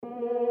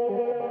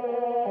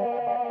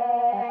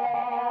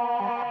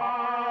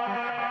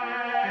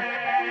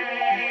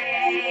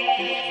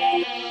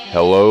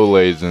Hello,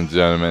 ladies and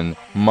gentlemen.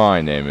 My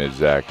name is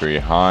Zachary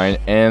Hine,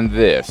 and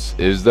this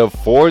is the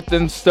fourth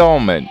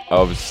installment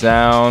of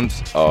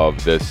Sounds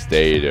of the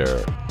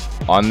Stater.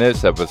 On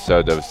this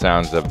episode of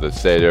Sounds of the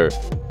Stater,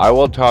 I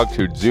will talk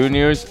to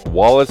juniors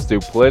Wallace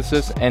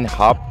Duplessis and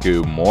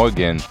Hopku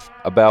Morgan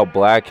about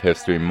Black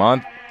History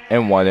Month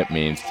and what it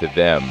means to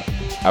them.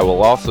 I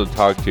will also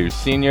talk to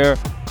senior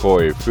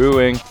Corey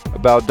Fruing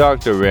about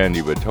Dr.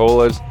 Randy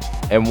Batolas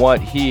and what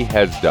he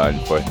has done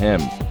for him.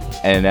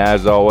 And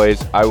as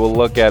always, I will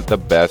look at the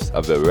best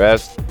of the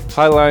rest,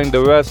 highlighting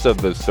the rest of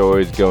the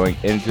stories going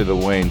into the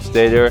Wayne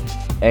Stater,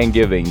 and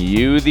giving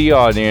you, the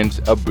audience,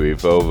 a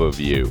brief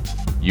overview.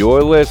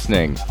 You're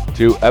listening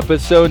to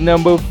episode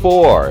number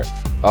 4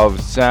 of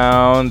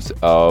Sounds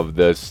of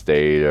the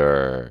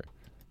Stater.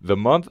 The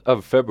month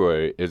of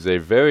February is a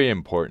very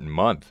important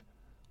month.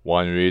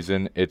 One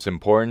reason it's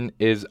important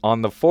is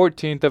on the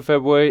 14th of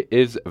February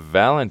is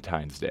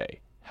Valentine's Day.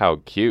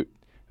 How cute.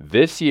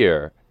 This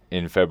year,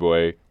 in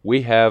February,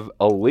 we have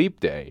a leap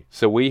day,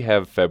 so we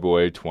have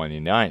February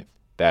 29th.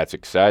 That's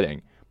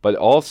exciting. But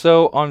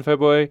also on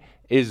February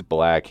is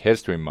Black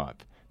History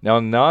Month. Now,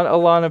 not a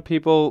lot of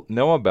people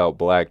know about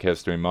Black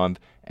History Month,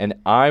 and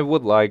I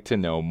would like to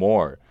know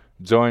more.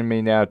 Join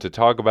me now to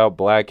talk about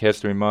Black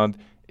History Month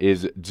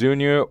is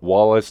Junior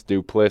Wallace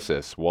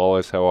Duplessis.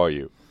 Wallace, how are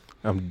you?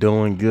 I'm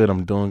doing good.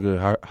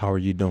 How are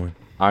you doing?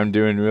 I'm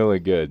doing really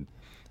good.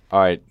 All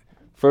right,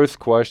 first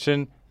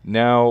question.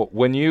 Now,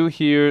 when you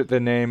hear the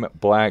name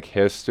Black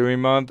History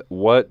Month,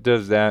 what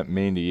does that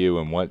mean to you,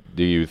 and what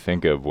do you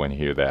think of when you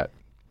hear that?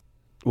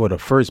 Well, the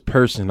first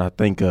person I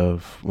think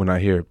of when I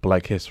hear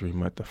Black History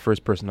Month, the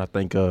first person I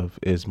think of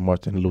is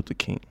Martin Luther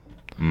King.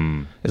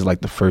 It's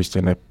like the first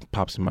thing that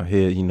pops in my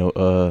head.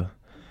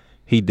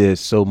 He did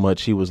so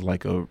much. He was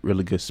like a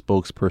really good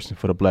spokesperson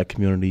for the Black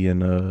community,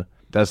 and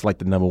that's like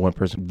the number one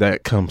person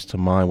that comes to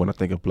mind when I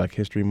think of Black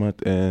History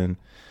Month. And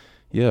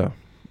yeah,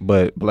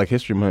 but Black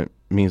History Month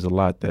means a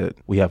lot that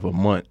we have a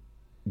month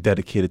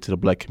dedicated to the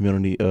Black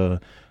community,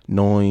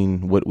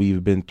 knowing what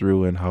we've been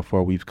through and how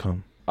far we've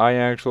come. I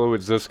actually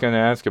was just going to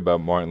ask about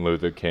Martin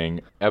Luther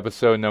King.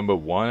 Episode number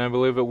 1, I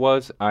believe it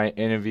was, I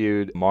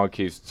interviewed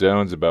Marquise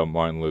Jones about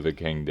Martin Luther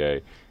King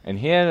Day, and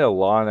he had a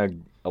lot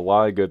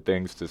of good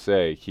things to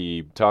say.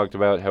 He talked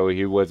about how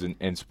he was an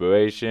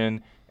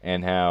inspiration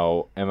and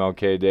how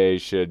MLK Day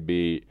should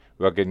be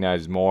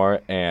recognized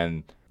more,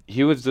 and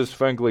he was just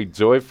frankly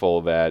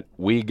joyful that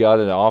we got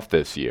it off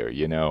this year.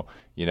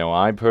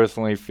 I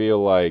personally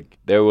feel like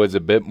there was a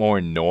bit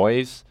more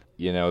noise,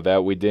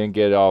 that we didn't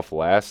get off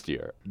last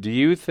year. Do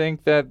you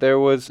think that there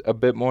was a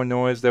bit more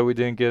noise that we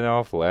didn't get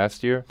off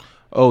last year?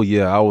 Oh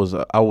yeah, I was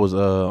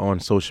on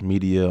social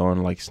media,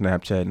 on like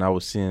Snapchat, and I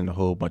was seeing a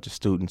whole bunch of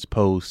students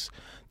post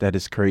that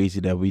it's crazy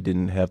that we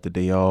didn't have the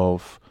day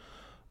off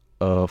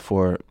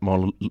for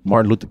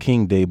Martin Luther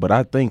King Day. But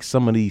I think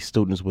some of these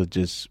students was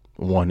just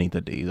wanting the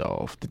days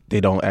off.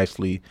 They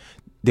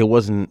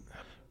wasn't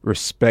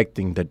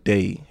respecting the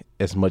day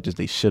as much as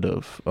they should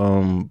have.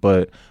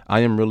 But I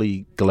am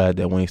really glad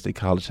that Wayne State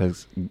College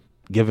has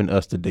given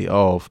us the day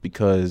off,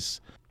 because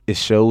it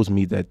shows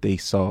me that they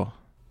saw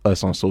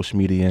us on social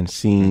media and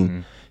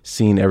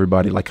seeing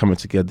everybody like coming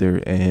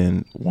together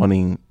and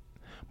wanting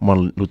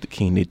Martin Luther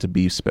King Day to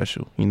be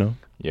special,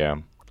 Yeah.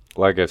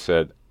 Like I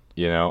said,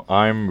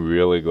 I'm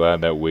really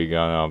glad that we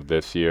got off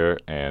this year,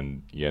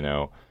 and,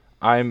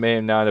 I may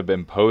not have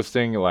been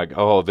posting like,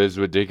 oh, this is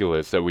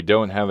ridiculous that we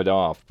don't have it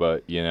off,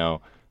 but,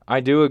 I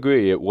do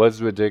agree. It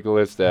was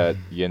ridiculous that,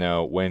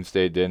 Wayne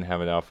State didn't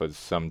have it off for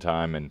some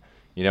time, and,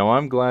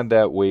 I'm glad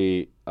that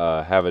we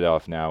have it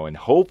off now, and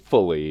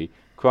hopefully,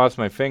 cross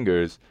my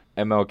fingers,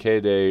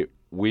 MLK Day,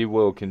 we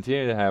will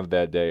continue to have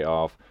that day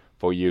off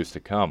for years to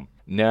come.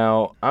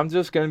 Now, I'm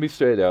just going to be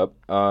straight up.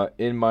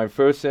 In my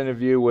first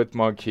interview with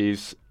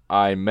Marquise,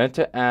 I meant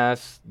to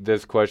ask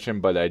this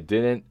question, but I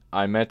didn't.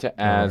 I meant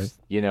to ask,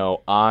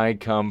 I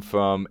come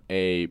from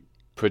a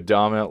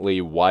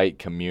predominantly white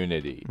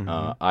community.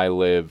 I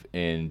live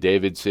in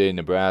David City,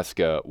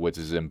 Nebraska, which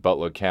is in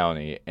Butler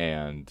County,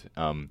 and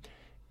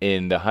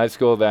in the high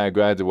school that I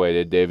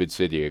graduated, David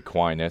City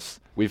Aquinas,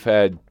 we've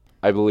had,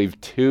 I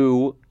believe,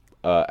 2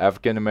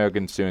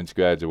 African-American students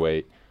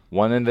graduate,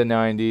 one in the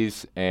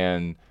 90s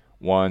and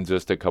one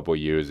just a couple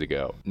years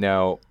ago.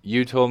 Now,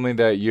 you told me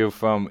that you're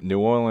from New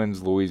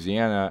Orleans,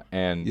 Louisiana,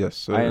 and yes,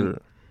 sir.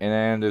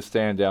 I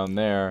understand down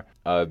there,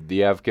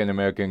 the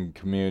African-American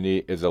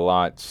community is a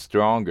lot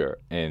stronger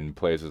in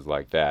places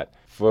like that.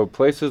 For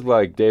places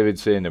like David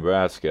City,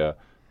 Nebraska,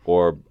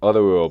 or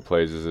other rural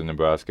places in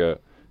Nebraska,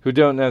 who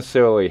don't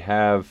necessarily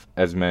have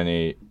as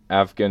many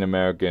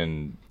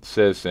African-American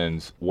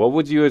citizens, what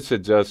would your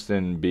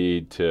suggestion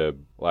be to,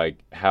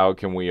 how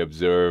can we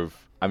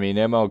observe,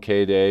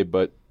 MLK Day,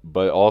 but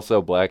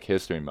also Black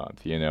History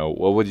Month?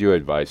 What would your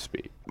advice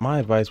be? My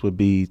advice would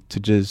be to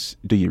just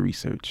do your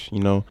research.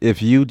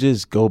 If you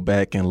just go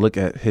back and look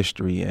at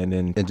history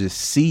and just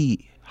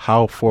see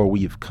how far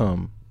we've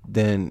come,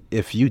 then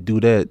if you do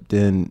that,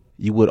 then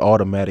you would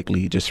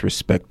automatically just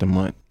respect the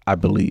month, I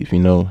believe.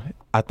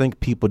 I think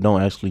people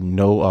don't actually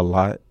know a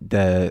lot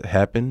that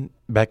happened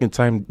back in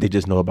time. They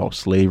just know about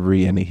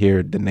slavery and they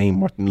hear the name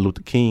Martin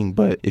Luther King.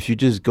 But if you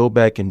just go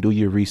back and do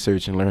your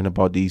research and learn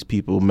about these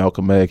people,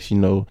 Malcolm X,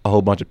 a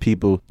whole bunch of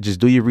people, just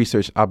do your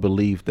research. I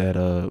believe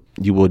that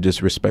you will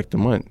just respect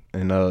them.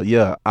 And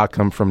I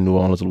come from New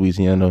Orleans,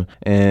 Louisiana,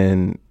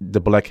 and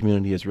the black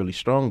community is really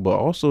strong. But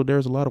also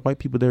there's a lot of white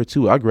people there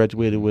too. I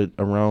graduated with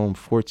around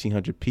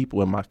 1,400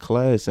 people in my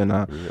class, and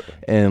Really?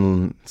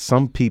 and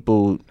some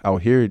people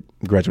out here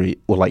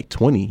graduate with like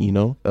 20.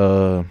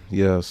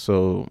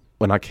 So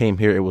when I came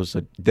here, it was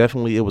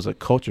a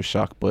culture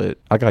shock, but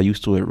I got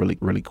used to it really,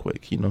 really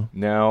quick,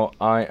 Now,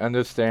 I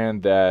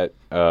understand that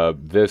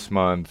this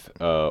month,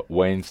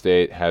 Wayne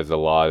State has a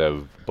lot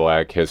of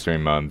Black History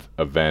Month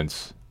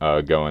events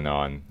going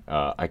on.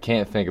 I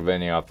can't think of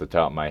any off the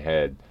top of my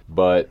head,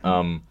 but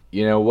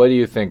what do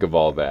you think of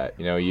all that?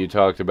 You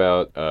talked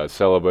about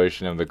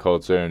celebration of the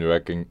culture and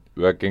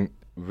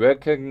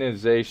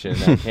recognition.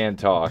 I can't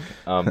talk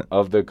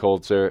of the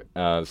culture.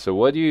 So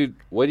what do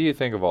you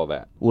think of all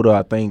that? What do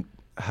I think?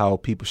 How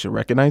people should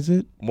recognize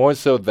it? More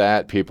so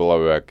that people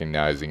are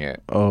recognizing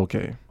it.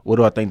 Okay. What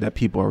do I think that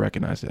people are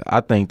recognizing?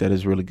 I think that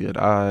is really good.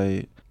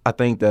 I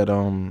think that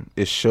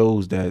it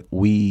shows that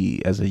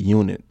we as a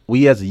unit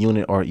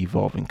are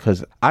evolving,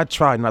 because I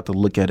try not to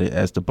look at it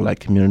as the black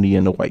community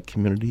and the white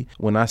community.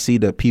 When I see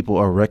that people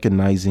are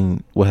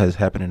recognizing what has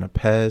happened in the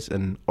past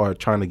and are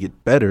trying to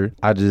get better,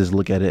 I just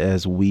look at it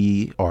as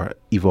we are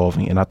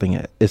evolving, and I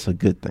think it's a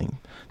good thing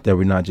that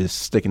we're not just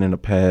sticking in the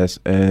past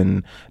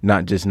and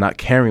not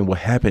caring what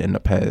happened in the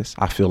past.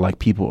 I feel like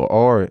people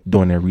are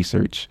doing their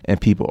research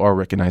and people are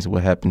recognizing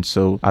what happened.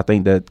 So I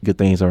think that good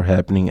things are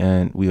happening,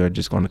 and we are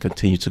just going to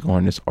continue to go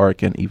on this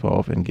arc and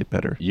evolve and get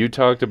better. You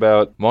talked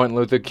about Martin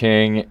Luther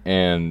King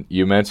and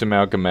you mentioned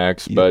Malcolm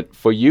X, but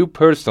for you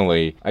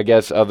personally, I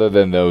guess other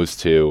than those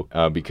two,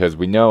 because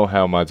we know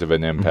how much of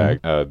an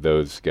impact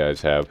those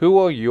guys have, who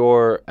are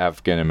your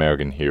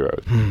African-American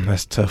heroes?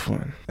 That's a tough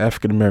one.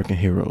 African-American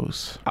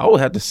heroes. I would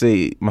have to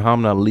say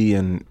Muhammad Ali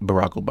and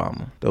Barack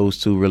Obama. Those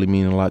two really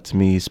mean a lot to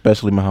me,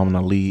 especially Muhammad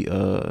Ali.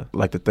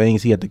 Like the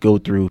things he had to go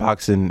through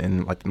boxing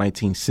in like the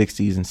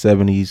 1960s and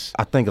 70s.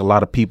 I think a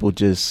lot of people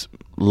just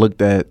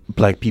looked at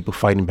black people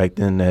fighting back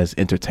then as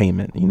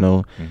entertainment,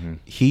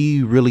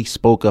 He really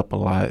spoke up a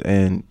lot,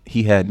 and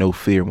he had no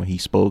fear when he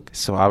spoke.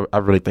 So I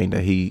really think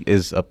that he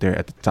is up there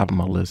at the top of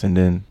my list. And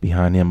then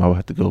behind him, I would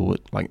have to go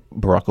with like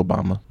Barack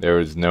Obama. There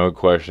is no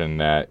question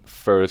that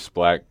first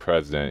black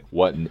president,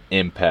 what an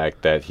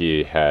impact that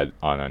he had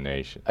on our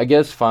nation. I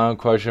guess final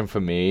question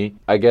for me,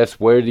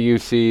 where do you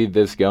see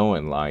this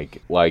going?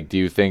 Like, do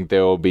you think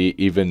there will be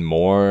even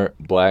more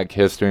Black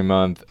History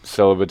Month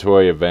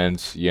celebratory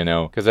events,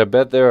 Because I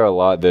bet there are a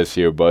lot this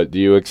year, but do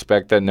you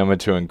expect that number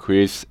to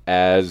increase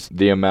as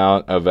the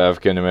amount of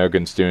African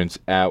American students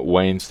at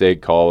Wayne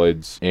State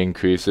College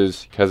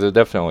increases? Because it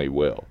definitely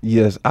will.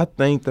 Yes, I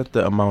think that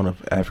the amount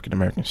of African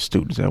American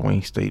students at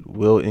Wayne State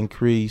will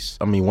increase.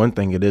 I mean, one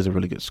thing, it is a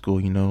really good school,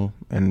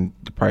 and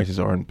the prices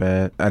aren't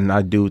bad. And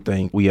I do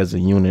think we as a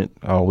unit,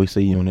 I always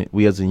say unit,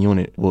 we as a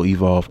unit will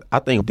evolve. I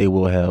think they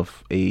will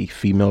have a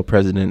female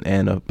president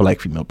and a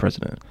black female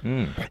president.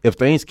 If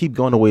things keep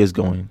going the way it's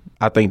going,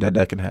 I think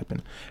that can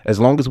happen. As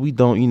long as we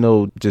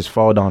don't, just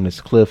fall down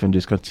this cliff and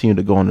just continue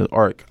to go on the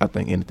arc, I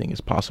think anything is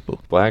possible.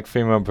 Black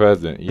female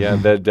president. Yeah,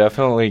 that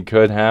definitely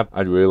could happen.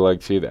 I'd really like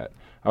to see that.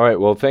 All right,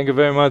 well, thank you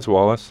very much,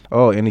 Wallace.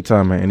 Oh,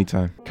 anytime, man,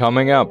 anytime.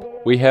 Coming up,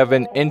 we have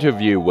an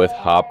interview with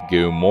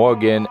Hopgu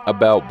Morgan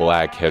about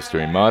Black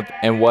History Month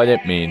and what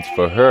it means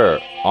for her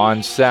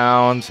on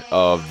Sounds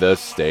of the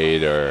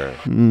Stater.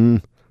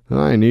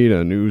 I need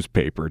a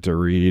newspaper to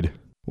read.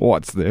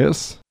 What's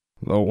this?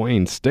 The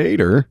Wayne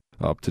Stater?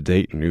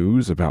 Up-to-date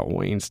news about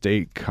Wayne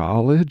State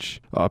College,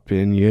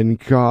 opinion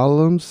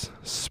columns,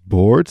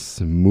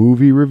 sports,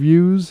 movie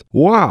reviews.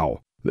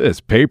 Wow, this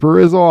paper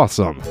is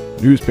awesome.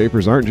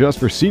 Newspapers aren't just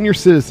for senior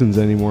citizens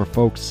anymore,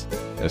 folks,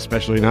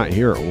 especially not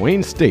here at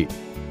Wayne State.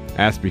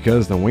 That's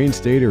because the Wayne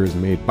Stater is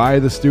made by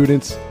the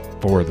students,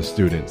 for the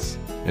students.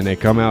 And they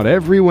come out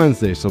every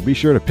Wednesday, so be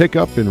sure to pick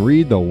up and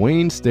read the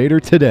Wayne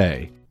Stater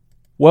today.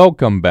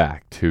 Welcome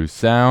back to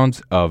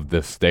Sounds of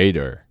the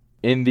Stater.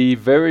 In the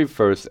very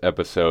first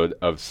episode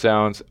of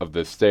Sounds of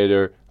the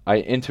Stater, I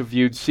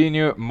interviewed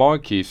senior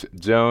Marquise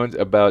Jones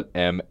about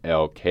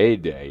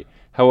MLK Day.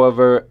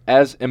 However,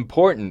 as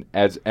important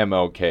as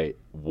MLK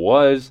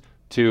was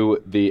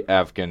to the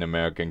African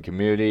American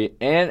community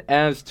and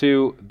as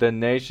to the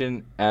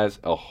nation as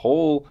a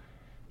whole,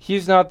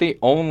 he's not the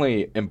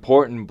only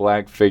important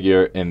black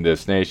figure in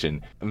this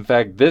nation. In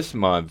fact, this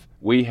month,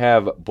 we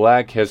have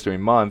Black History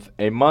Month,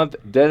 a month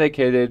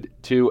dedicated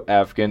to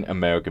African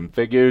American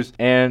figures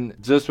and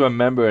just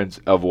remembrance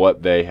of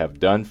what they have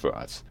done for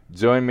us.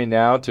 Join me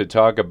now to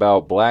talk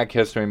about Black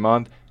History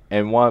Month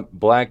and what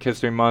Black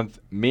History Month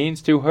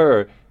means to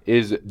her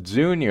is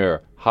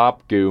Junior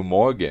Hopgu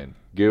Morgan.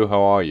 Gu,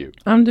 how are you?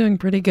 I'm doing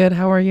pretty good.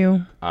 How are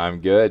you? I'm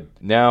good.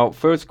 Now,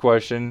 first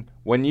question.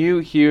 When you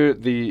hear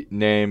the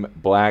name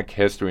Black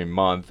History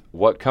Month,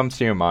 what comes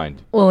to your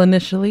mind? Well,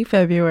 initially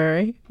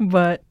February,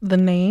 but the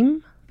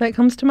name that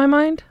comes to my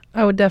mind,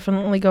 I would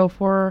definitely go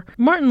for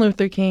Martin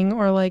Luther King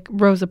or like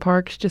Rosa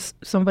Parks, just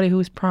somebody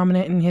who's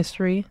prominent in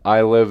history.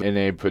 I live in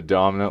a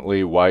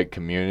predominantly white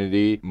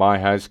community. My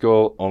high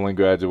school only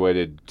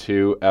graduated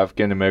 2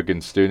 African American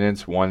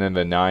students, one in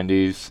the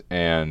 90s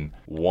and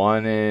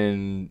one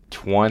in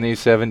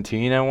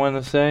 2017, I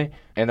want to say.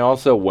 And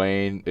also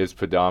Wayne is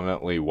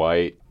predominantly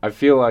white. I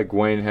feel like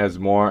Wayne has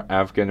more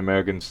African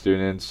American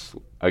students,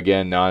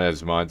 again, not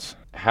as much.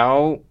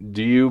 How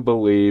do you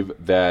believe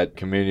that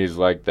communities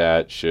like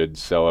that should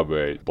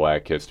celebrate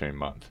Black History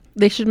Month?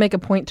 They should make a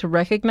point to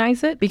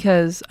recognize it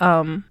because,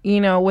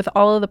 with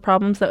all of the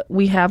problems that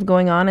we have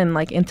going on and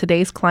like in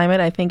today's climate,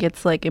 I think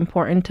it's like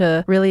important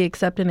to really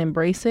accept and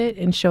embrace it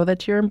and show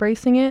that you're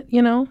embracing it,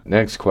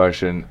 Next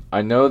question.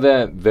 I know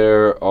that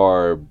there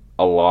are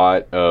a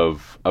lot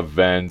of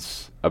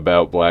events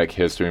about Black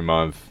History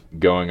Month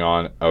going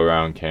on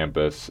around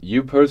campus.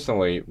 You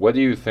personally, what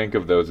do you think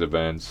of those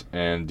events,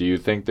 and do you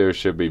think there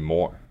should be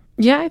more?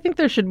 Yeah, I think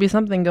there should be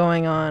something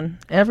going on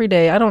every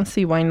day. I don't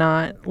see why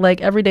not.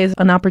 Like, every day is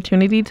an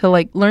opportunity to,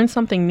 like, learn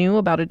something new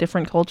about a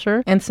different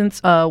culture. And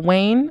since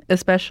Wayne,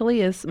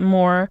 especially, is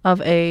more of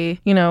a,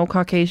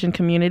 Caucasian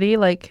community,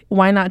 like,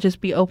 why not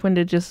just be open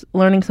to just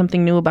learning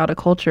something new about a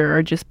culture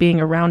or just being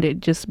around it,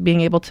 just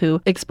being able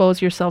to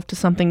expose yourself to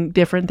something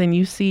different than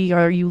you see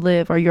or you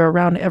live or you're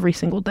around every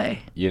single day.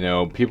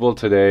 People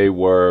today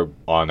were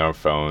on our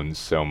phones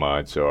so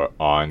much or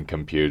on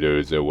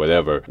computers or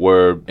whatever.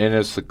 We're in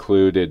a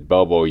secluded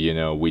bubble,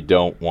 we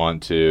don't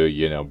want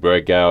to,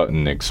 break out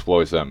and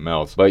explore something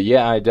else. But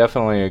yeah, I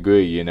definitely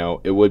agree,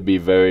 it would be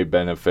very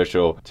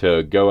beneficial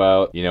to go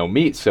out,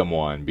 meet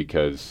someone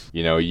because,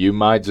 you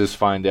might just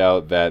find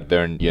out that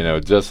they're,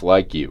 just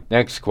like you.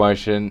 Next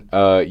question.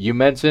 You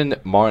mentioned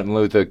Martin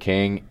Luther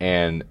King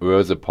and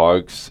Rosa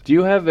Parks. Do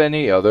you have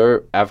any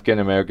other African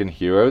American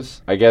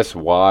heroes? I guess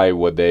why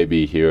would they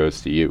be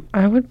heroes to you?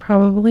 I would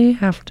probably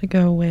have to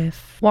go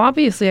with, well,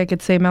 obviously I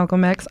could say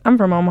Malcolm X. I'm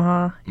from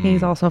Omaha.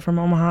 He's also from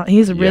Omaha.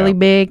 He's really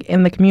big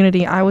in the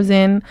community I was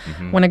in.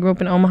 When I grew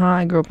up in Omaha,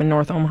 I grew up in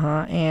North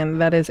Omaha,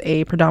 and that is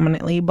a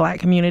predominantly Black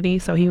community.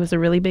 So he was a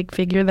really big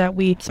figure that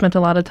we spent a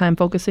lot of time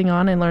focusing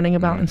on and learning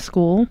about in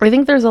school. I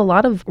think there's a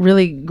lot of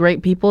really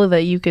great people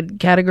that you could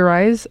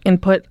categorize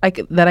and put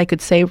that I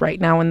could say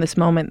right now in this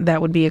moment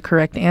that would be a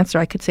correct answer.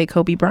 I could say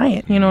Kobe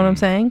Bryant. You know what I'm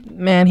saying?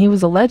 Man, he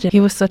was a legend. He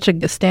was such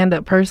a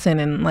stand-up person,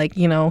 and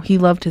he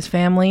loved his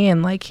family,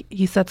 and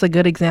he sets a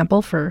good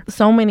example for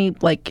so many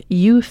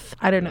youth.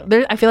 I don't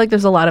know. I feel like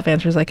there's a lot of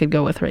answers I could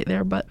go with right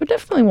there, but I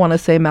definitely want to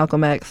say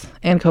Malcolm X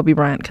and Kobe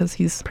Bryant because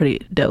he's pretty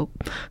dope.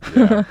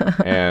 Yeah.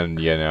 And,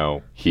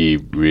 he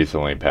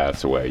recently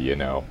passed away,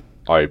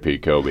 R.I.P.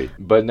 Kobe.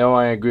 But no,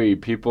 I agree.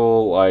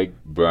 People like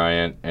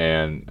Bryant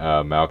and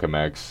Malcolm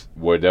X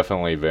were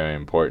definitely very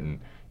important,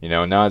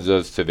 not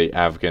just to the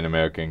African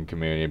American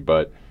community,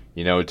 but,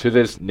 to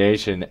this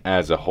nation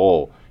as a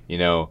whole.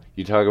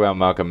 You talk about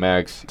Malcolm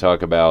X,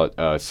 talk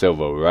about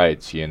civil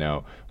rights,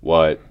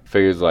 what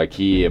figures like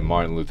he and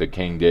Martin Luther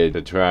King did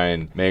to try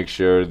and make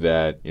sure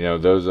that,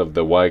 those of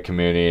the white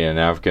community and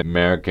African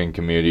American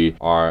community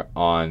are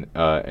on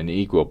an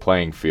equal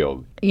playing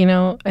field.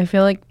 I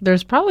feel like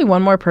there's probably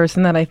one more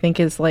person that I think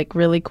is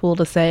really cool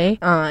to say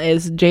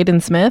is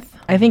Jaden Smith.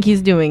 I think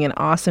he's doing an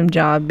awesome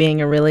job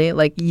being a really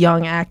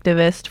young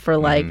activist for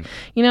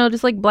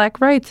just Black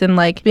rights and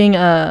being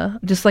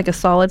just a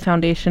solid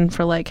foundation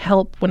for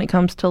help when it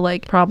comes to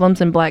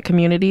problems in Black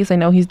communities. I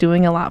know he's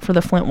doing a lot for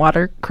the Flint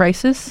water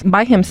crisis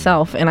by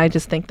himself, and I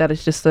just think that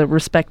is just a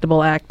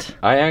respectable act.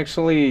 I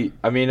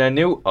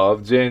knew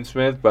of Jaden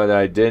Smith, but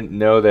I didn't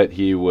know that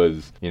he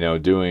was,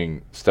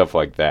 doing stuff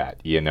like that.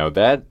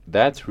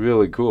 That's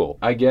really cool.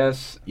 I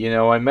guess,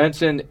 I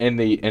mentioned in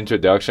the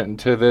introduction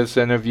to this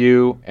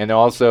interview and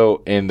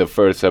also in the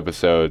first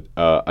episode,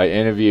 I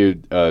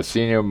interviewed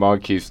Senior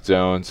Marquise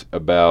Jones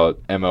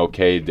about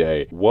MLK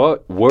Day.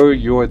 What were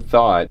your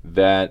thoughts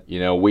that,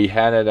 we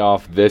had it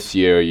off this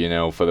year,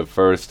 for the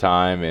first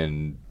time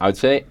in, I'd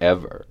say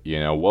ever,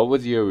 what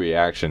was your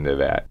reaction to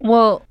that?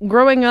 Well,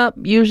 growing up,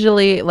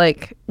 usually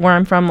where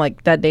I'm from,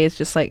 that day is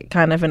just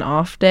kind of an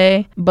off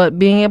day, but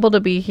being able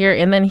to be here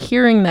and then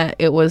hearing that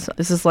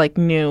this is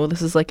new,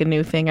 this is a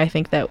new thing, I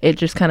think that it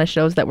just kind of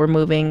shows that we're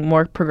moving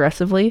more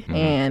progressively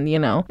and,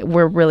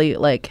 we're really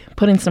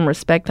putting some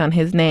respect on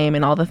his name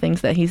and all the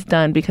things that he's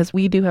done because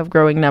we do have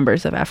growing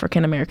numbers of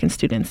African American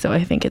students. So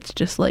I think it's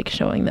just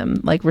showing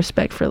them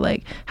respect for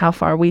how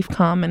far we've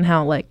come and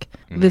how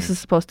this is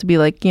supposed to be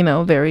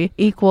very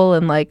equal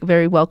and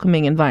very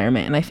welcoming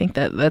environment. And I think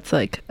that that's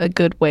a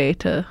good way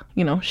to,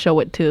 show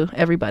it to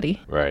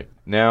everybody. Right.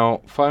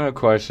 Now, final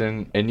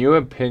question. In your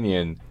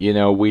opinion,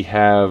 we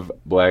have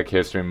Black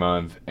History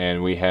Month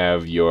and we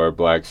have your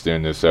Black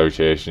Student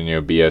Association,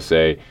 your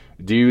BSA.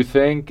 Do you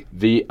think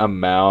the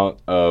amount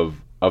of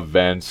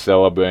events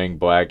celebrating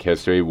Black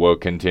history will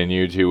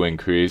continue to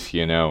increase,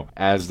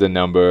 as the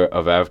number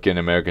of African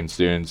American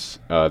students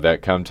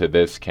that come to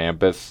this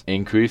campus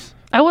increase?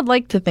 I would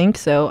like to think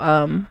so.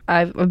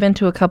 I've been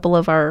to a couple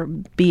of our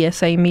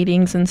BSA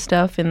meetings and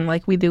stuff, and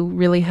we do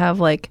really have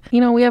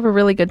we have a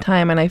really good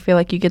time, and I feel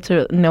like you get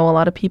to know a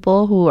lot of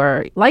people who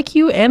are like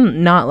you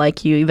and not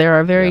like you. There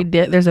are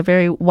there's a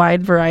very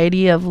wide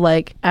variety of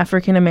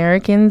African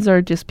Americans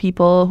or just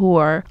people who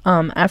are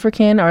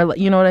African, or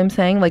you know what I'm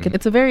saying.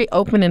 It's a very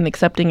open and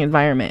accepting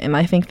environment, and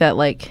I think that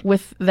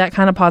with that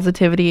kind of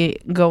positivity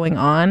going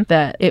on,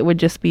 that it would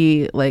just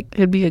be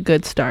it'd be a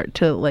good start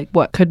to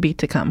what could be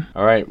to come.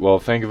 All right.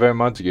 Well, thank you very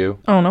much, Gu.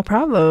 Oh, no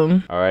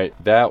problem. All right,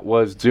 that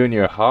was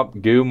Junior Hop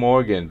Gu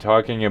Morgan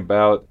talking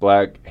about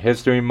Black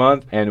History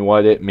Month and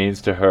what it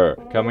means to her.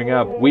 Coming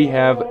up, we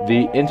have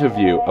the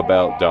interview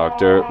about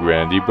Dr.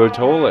 Randy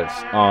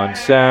Bertolis on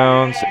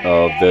Sounds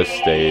of the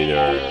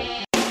Stater.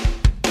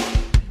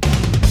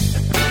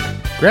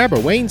 Grab a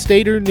Wayne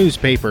Stater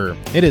newspaper.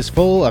 It is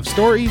full of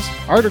stories,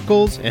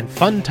 articles, and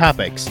fun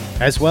topics,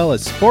 as well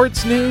as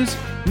sports news,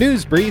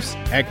 news briefs,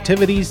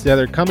 activities that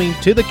are coming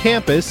to the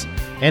campus,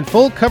 and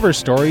full cover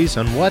stories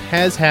on what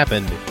has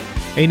happened.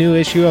 A new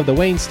issue of the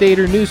Wayne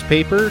Stater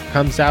newspaper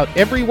comes out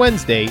every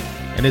Wednesday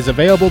and is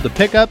available to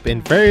pick up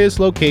in various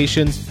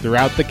locations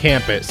throughout the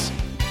campus.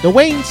 The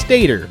Wayne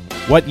Stater,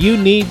 what you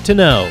need to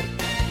know.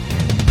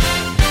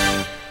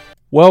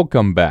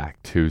 Welcome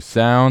back to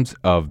Sounds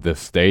of the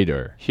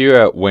Stater. Here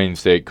at Wayne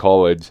State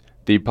College,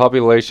 the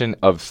population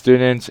of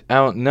students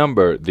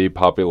outnumber the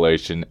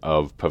population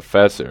of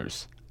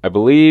professors. I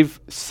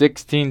believe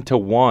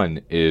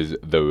 16-1 is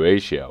the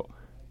ratio.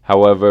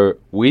 However,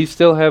 we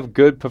still have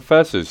good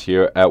professors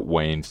here at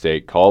Wayne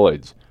State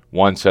College.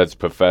 One such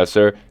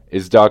professor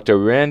is Dr.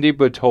 Randy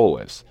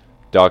Bertolis.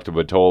 Dr.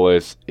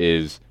 Bertolis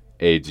is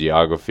a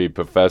geography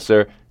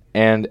professor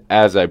and,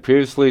 as I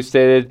previously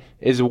stated,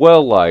 is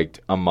well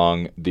liked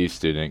among the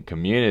student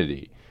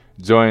community.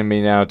 Joining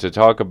me now to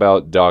talk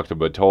about Dr.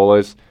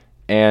 Bertolis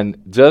and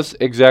just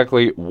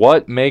exactly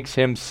what makes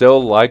him so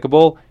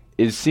likable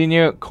is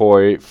Senior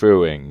Corey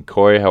Fruing.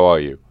 Corey, how are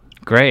you?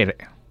 Great.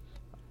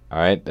 All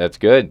right, that's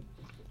good.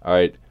 All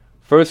right,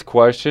 first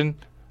question.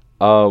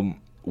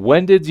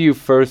 When did you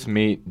first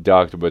meet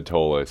Dr.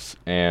 Bertolis?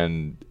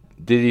 And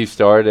did he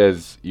start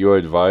as your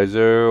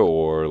advisor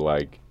or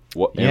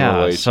what?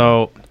 Yeah,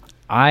 so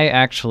I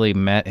actually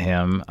met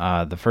him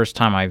the first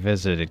time I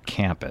visited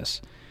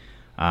campus.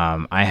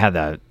 I had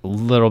a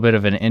little bit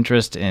of an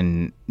interest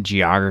in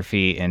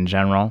geography in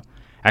general.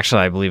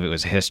 Actually, I believe it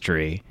was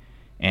history.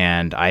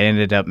 And I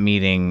ended up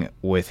meeting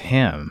with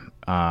him,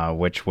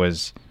 which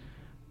was,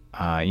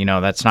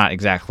 that's not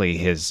exactly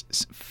his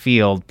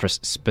field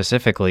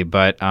specifically,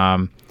 but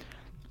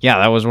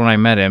that was when I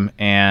met him,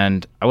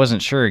 and I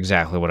wasn't sure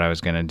exactly what I was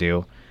going to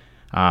do,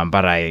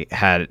 but I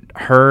had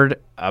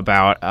heard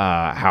about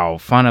how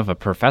fun of a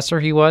professor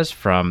he was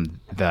from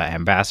the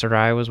ambassador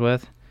I was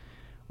with,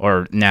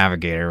 or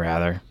navigator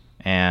rather,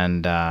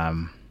 and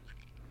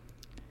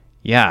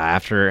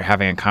after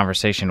having a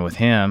conversation with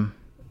him,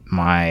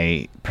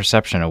 my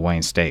perception of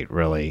Wayne State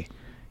really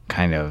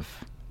kind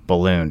of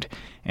ballooned.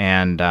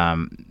 And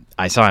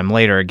I saw him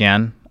later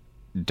again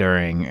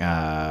during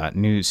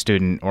new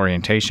student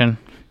orientation,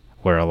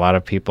 where a lot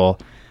of people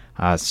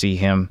see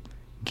him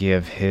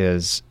give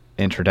his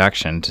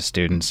introduction to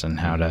students and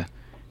how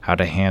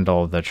to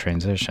handle the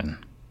transition,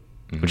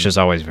 which is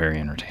always very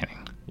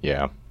entertaining.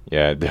 Yeah,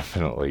 it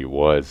definitely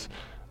was.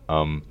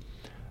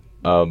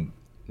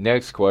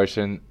 Next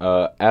question.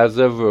 As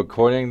of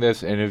recording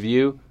this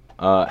interview,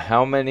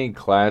 how many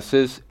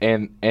classes,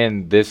 and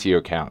this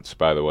year counts,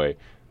 by the way,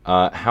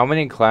 how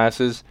many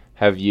classes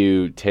have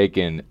you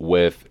taken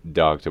with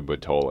Dr.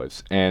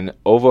 Bertolis? And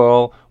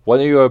overall, what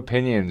are your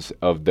opinions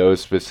of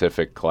those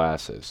specific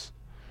classes?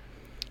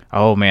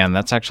 Oh, man,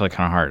 that's actually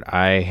kind of hard.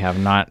 I have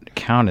not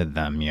counted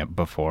them yet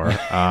before.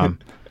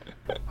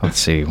 Let's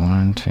see,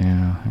 1, 2, 3,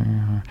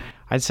 4.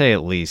 I'd say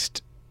at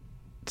least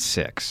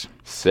 6.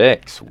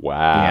 6?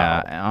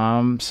 Wow.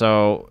 Yeah,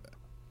 so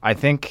I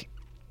think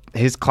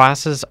his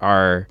classes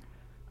are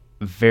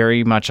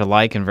very much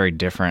alike and very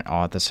different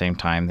all at the same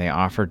time. They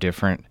offer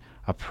different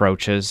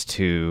approaches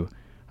to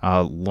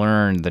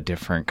learn the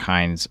different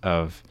kinds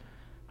of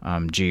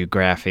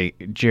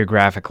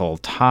geographical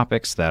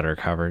topics that are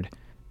covered.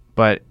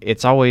 But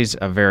it's always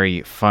a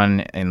very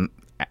fun and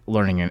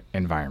learning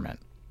environment.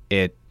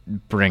 It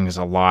brings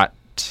a lot,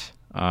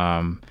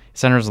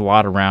 centers a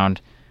lot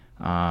around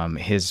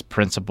his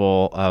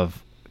principle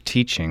of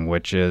teaching,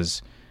 which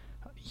is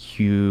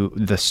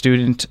the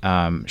student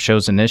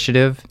shows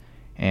initiative,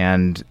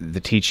 and the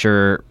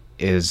teacher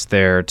is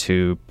there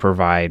to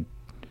provide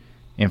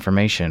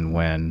information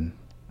when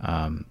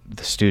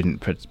the student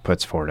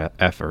puts forward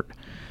effort.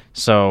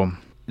 So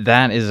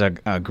that is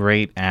a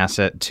great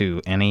asset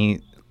to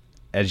any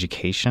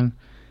education.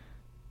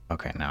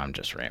 Okay, now I'm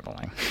just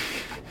rambling.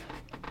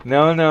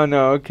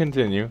 No,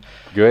 continue.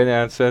 Great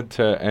asset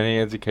to any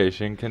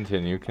education.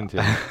 Continue.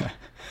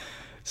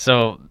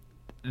 So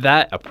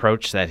that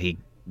approach that he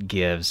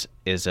gives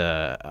is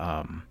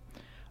a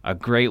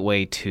great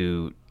way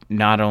to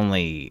not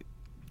only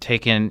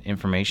take in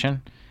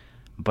information,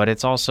 but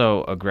it's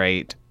also a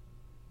great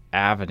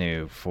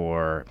avenue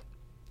for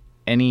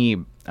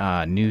any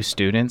new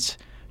students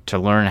to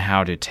learn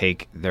how to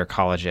take their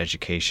college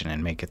education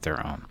and make it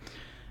their own.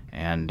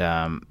 And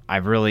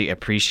I've really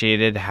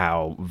appreciated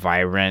how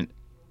vibrant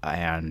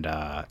and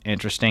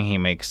interesting he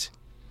makes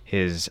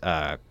his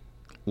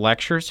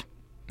lectures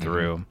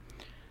through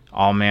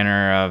all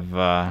manner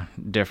of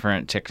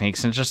different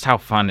techniques, and just how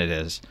fun it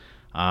is.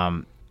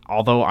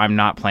 Although I'm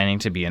not planning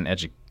to be an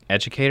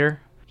educator,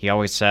 he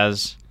always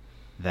says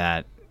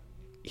that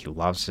he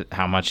loves it,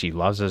 how much he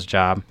loves his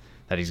job,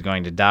 that he's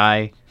going to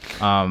die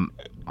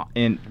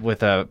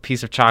with a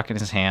piece of chalk in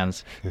his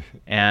hands.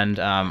 And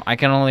I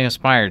can only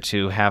aspire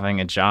to having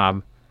a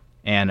job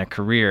and a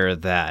career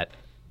that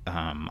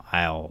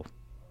I'll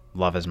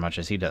love as much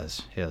as he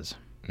does his.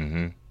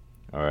 Mm-hmm.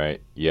 All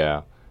right.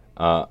 Yeah.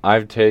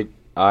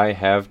 I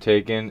have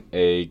taken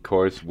a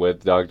course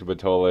with Dr.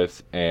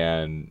 Batolis,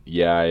 and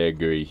yeah, I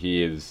agree.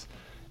 He is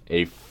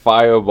a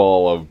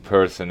fireball of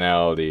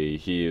personality.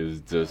 He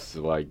is just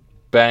like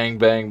bang,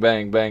 bang,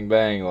 bang, bang,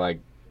 bang, like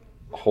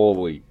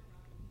holy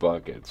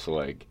buckets.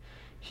 Like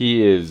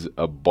he is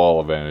a ball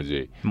of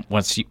energy.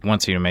 Wants you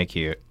to make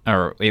you,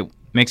 or it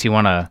makes you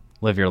want to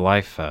live your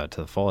life to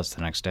the fullest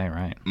the next day,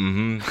 right?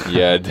 Mm-hmm.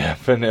 Yeah,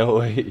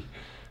 definitely.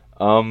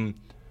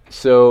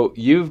 So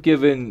you've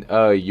given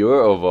your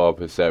overall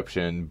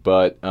perception,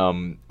 but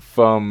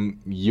from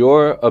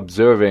your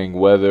observing,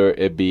 whether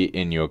it be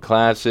in your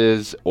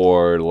classes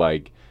or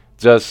like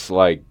just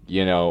like,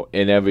 you know,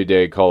 in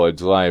everyday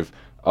college life,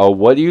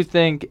 what do you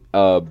think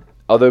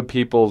other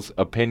people's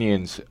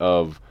opinions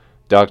of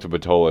Dr.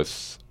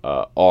 Batolis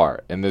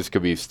are? And this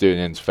could be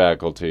students,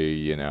 faculty,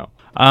 you know.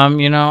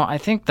 I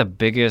think the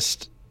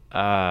biggest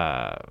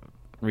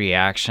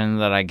reaction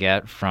that I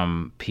get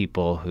from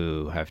people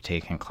who have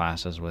taken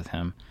classes with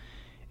him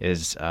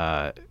is,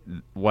 I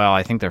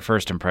think their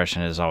first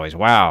impression is always,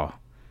 wow,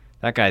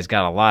 that guy's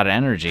got a lot of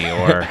energy,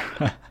 or,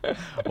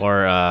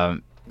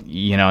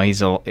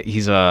 he's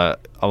a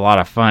lot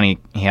of fun. He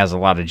has a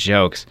lot of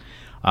jokes,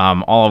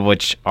 all of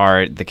which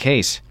are the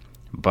case.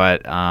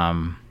 But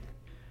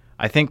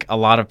I think a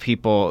lot of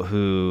people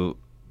who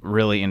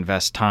really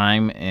invest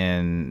time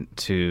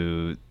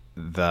into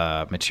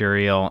the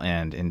material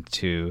and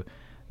into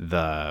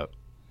the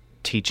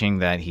teaching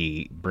that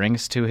he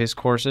brings to his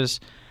courses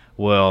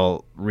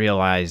will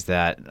realize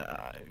that,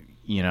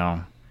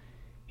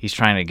 he's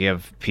trying to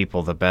give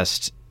people the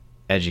best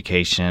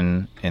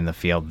education in the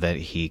field that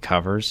he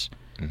covers.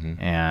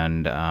 Mm-hmm.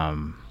 And,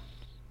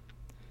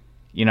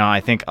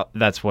 I think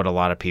that's what a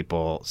lot of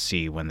people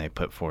see when they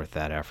put forth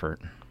that effort.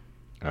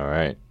 All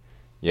right.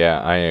 Yeah,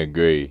 I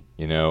agree.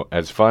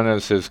 As fun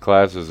as his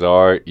classes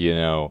are,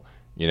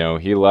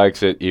 he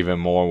likes it even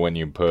more when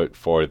you put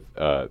forth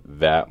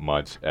that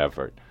much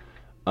effort.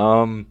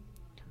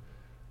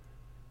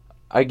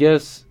 I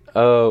guess,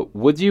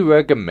 would you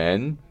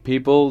recommend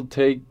people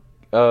take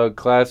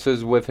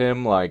classes with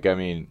him? Like, I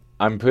mean,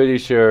 I'm pretty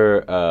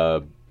sure,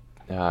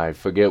 I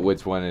forget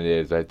which one it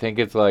is. I think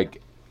it's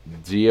like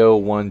Geo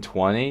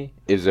 120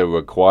 is a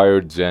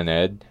required Gen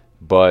Ed.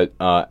 But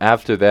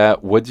after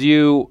that, would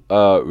you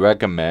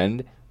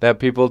recommend that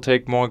people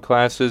take more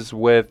classes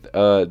with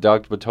Dr.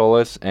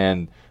 Batolis?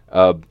 And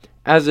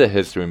as a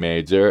history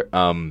major,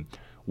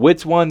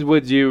 which ones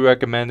would you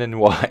recommend and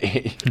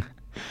why?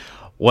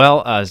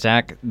 Well,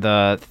 Zach,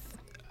 the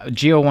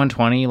Geo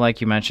 120,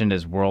 like you mentioned,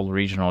 is World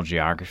Regional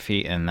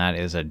Geography, and that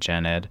is a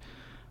Gen Ed.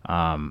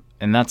 And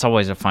that's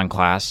always a fun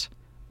class.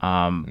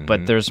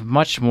 But there's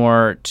much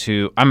more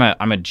to...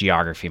 I'm a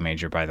geography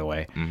major, by the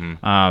way.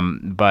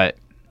 Mm-hmm. But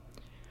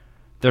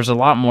there's a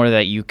lot more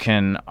that you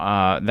can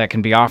that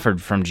can be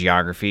offered from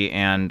geography,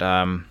 and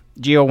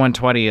Geo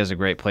 120 is a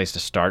great place to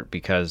start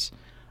because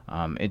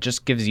it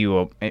just gives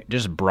you it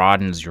just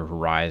broadens your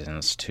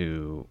horizons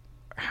to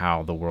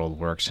how the world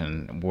works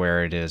and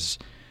where it is,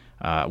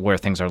 where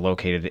things are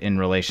located in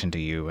relation to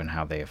you and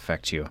how they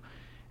affect you.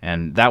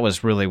 And that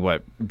was really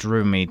what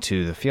drew me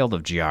to the field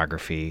of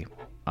geography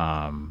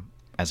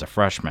as a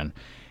freshman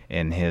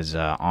in his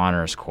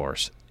honors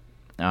course.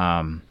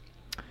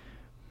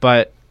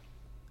 But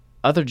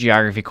other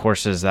geography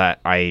courses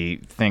that I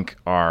think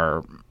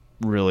are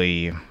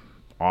really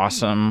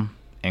awesome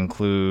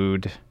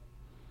include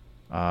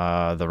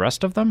the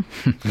rest of them.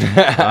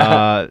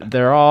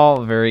 They're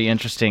all very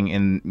interesting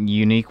in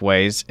unique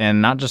ways,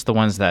 and not just the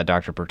ones that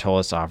Dr.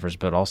 Batolis offers,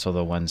 but also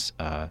the ones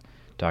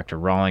Dr.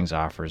 Rawlings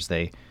offers.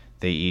 They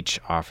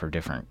each offer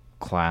different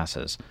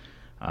classes.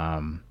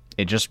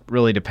 It just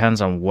really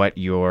depends on what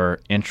your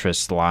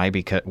interests lie,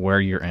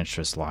 where your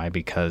interests lie,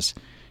 because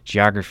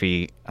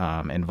geography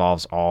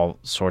involves all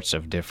sorts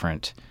of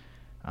different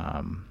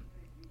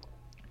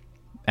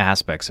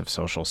aspects of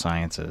social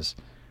sciences,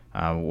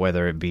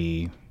 whether it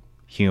be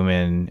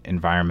human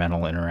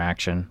environmental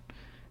interaction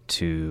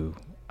to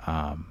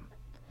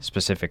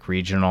specific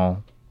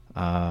regional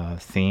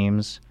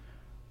themes,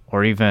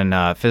 or even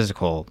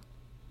physical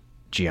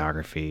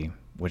geography,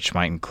 which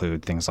might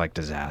include things like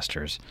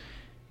disasters.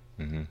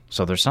 Mm-hmm.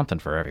 So there's something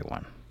for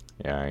everyone.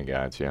 Yeah, I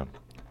got you.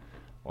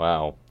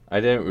 Wow. I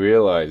didn't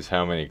realize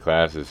how many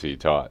classes he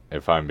taught,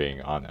 if I'm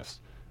being honest.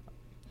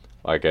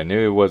 Like, I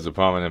knew he was a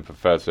prominent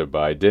professor,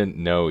 but I didn't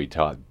know he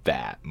taught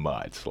that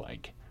much.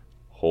 Like,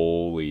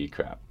 holy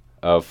crap.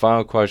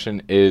 Final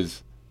question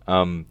is,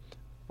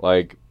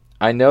 like,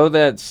 I know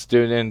that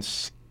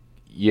students,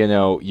 you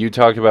know, you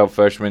talked about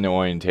freshman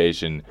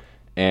orientation,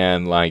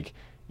 and, like,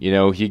 you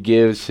know, he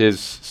gives his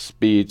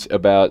speech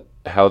about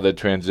how the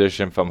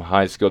transition from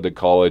high school to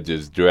college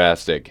is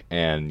drastic,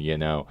 and, you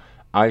know,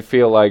 I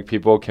feel like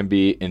people can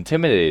be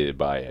intimidated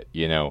by it,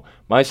 you know,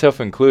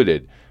 myself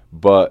included,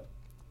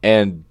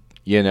 and,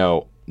 you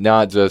know,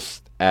 not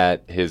just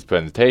at his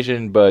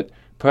presentation, but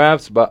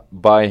perhaps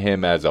by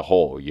him as a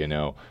whole, you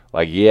know.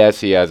 Like, yes,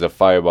 he has a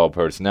fireball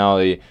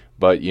personality,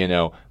 but, you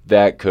know,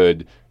 that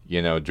could,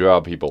 you know,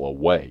 draw people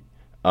away.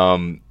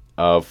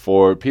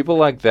 For people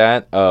like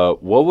that,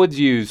 what would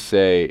you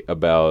say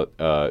about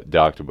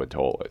Dr.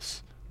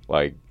 Batolis,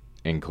 like,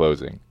 in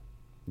closing?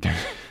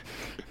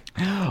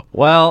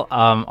 Well,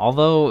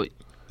 although,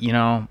 you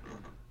know,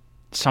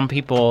 some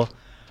people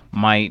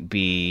might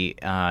be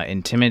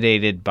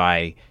intimidated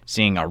by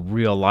seeing a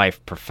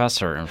real-life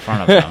professor in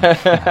front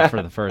of them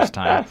for the first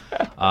time.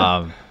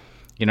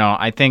 You know,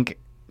 I think,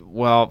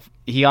 well,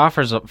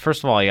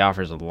 first of all, he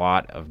offers a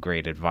lot of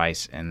great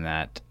advice in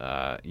that,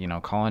 you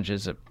know, college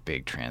is a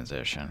big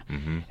transition.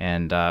 Mm-hmm.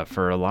 And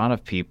for a lot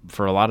of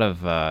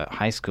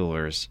high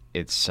schoolers,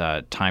 it's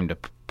time to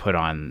put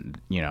on,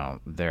 you know,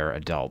 their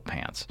adult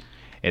pants.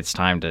 It's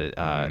time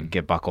to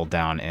get buckled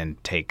down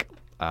and take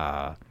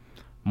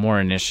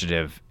more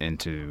initiative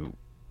into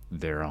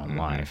their own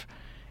life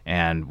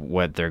and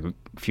what their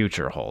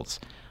future holds.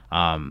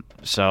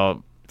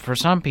 So for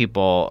some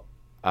people,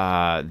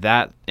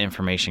 that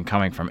information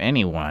coming from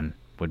anyone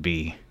would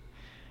be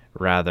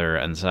rather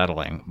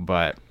unsettling,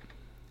 but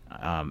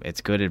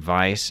it's good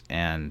advice,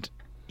 and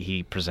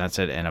he presents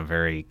it in a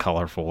very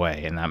colorful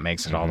way, and that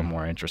makes it all the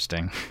more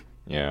interesting.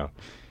 Yeah.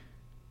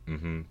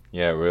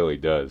 Yeah, it really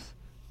does.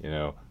 You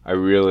know, I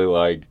really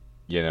like,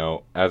 you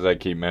know, as I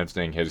keep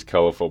mentioning, his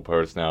colorful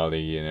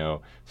personality, you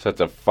know, such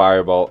a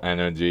fireball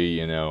energy,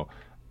 you know.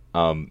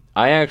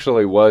 I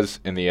actually was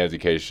in the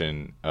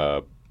education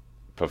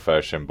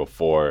profession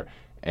before,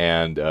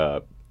 and,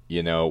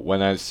 you know,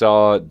 when I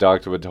saw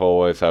Dr.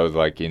 Batolis, I was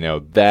like, you know,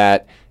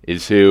 that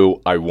is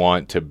who I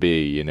want to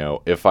be, you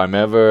know. If I'm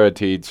ever a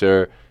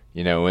teacher,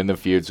 you know, in the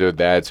future,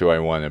 that's who I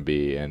want to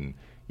be. And,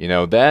 you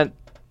know, that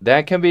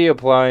can be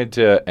applied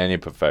to any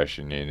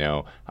profession, you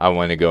know. I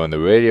want to go in the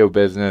radio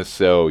business,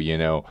 so, you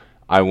know,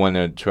 I want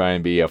to try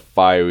and be a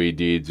fiery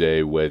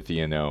DJ with,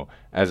 you know,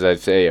 as I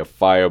say, a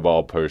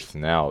fireball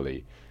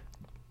personality.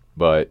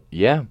 But,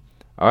 yeah.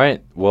 All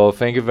right. Well,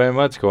 thank you very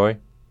much, Corey.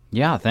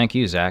 Yeah, thank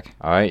you, Zach.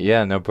 All right.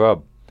 Yeah, no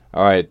problem.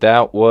 All right.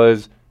 That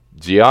was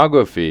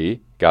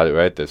geography. Got it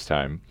right this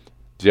time.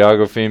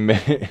 Geography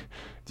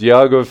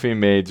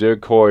major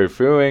Corey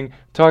Fruing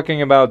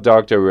talking about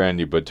Dr.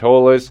 Randy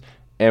Batolis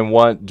and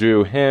what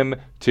drew him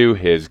to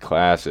his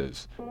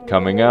classes.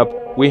 Coming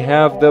up, we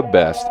have the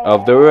best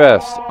of the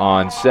rest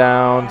on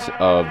Sounds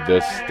of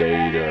the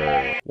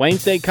Stater. Wayne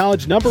State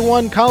College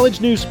 #1 college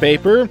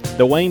newspaper,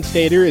 The Wayne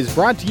Stater, is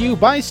brought to you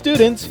by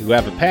students who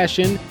have a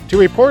passion to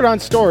report on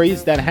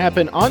stories that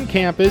happen on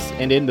campus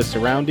and in the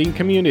surrounding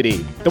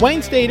community. The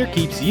Wayne Stater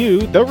keeps you,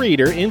 the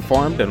reader,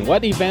 informed on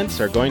what events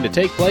are going to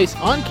take place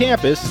on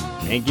campus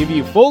and give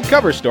you full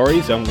cover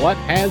stories on what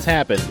has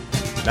happened.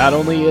 Not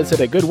only is it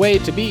a good way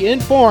to be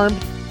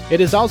informed, it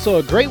is also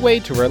a great way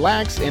to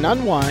relax and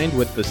unwind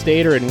with the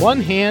Stater in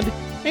one hand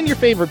and your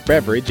favorite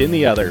beverage in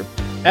the other.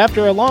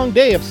 After a long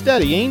day of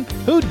studying,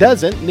 who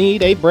doesn't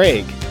need a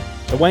break?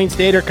 The Wayne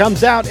Stater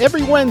comes out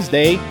every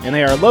Wednesday, and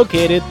they are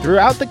located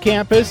throughout the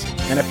campus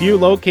and a few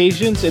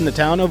locations in the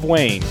town of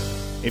Wayne.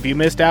 If you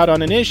missed out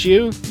on an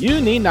issue,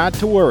 you need not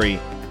to worry.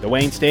 The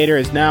Wayne Stater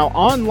is now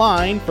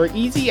online for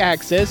easy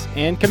access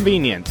and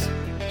convenience.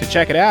 To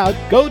check it out,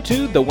 go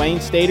to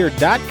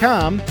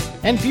thewaynestater.com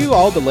and view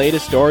all the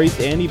latest stories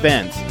and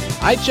events.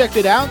 I checked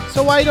it out,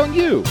 so why don't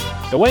you?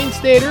 The Wayne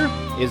Stater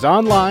is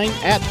online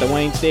at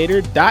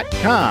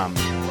thewaynestater.com.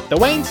 The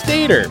Wayne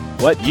Stater,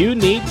 what you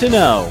need to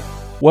know.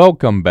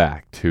 Welcome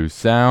back to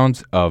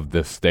Sounds of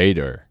the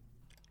Stater.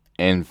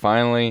 And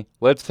finally,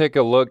 let's take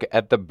a look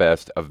at the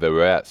best of the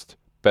rest.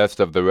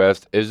 Best of the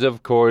Rest is,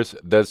 of course,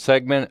 the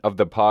segment of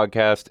the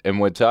podcast in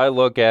which I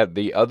look at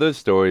the other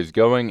stories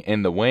going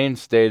in the Wayne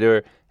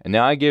Stater, and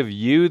I give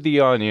you, the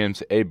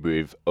audience, a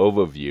brief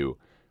overview.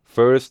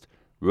 First,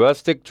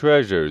 Rustic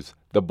Treasures,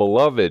 the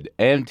beloved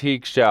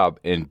antique shop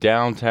in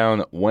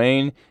downtown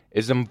Wayne,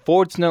 is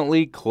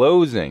unfortunately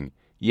closing.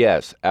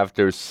 Yes,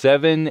 after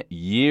 7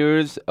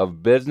 years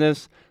of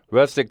business,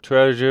 Rustic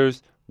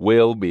Treasures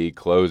will be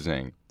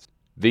closing.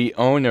 The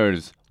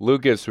owners,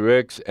 Lucas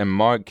Ricks and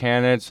Mark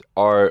Canitz,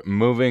 are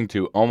moving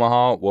to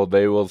Omaha where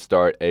they will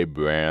start a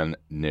brand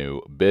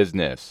new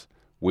business.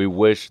 We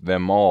wish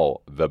them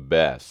all the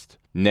best.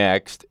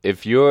 Next,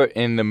 if you're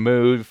in the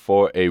mood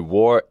for a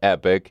war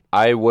epic,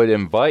 I would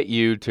invite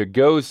you to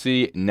go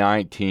see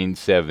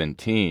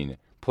 1917,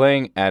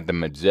 playing at the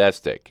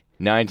Majestic.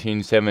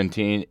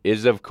 1917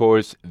 is, of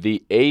course,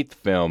 the 8th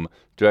film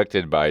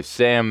directed by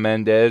Sam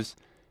Mendes,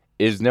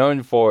 is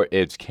known for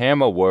its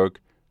camera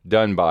work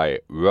done by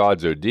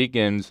Roger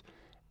Deakins,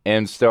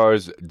 and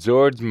stars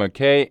George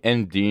McKay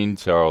and Dean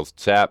Charles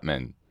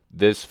Chapman.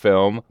 This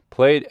film,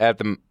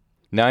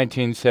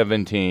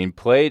 1917,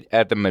 played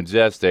at the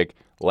Majestic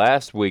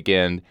last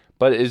weekend,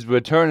 but is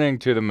returning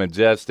to the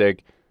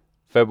Majestic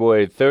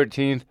February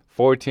 13th,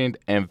 14th,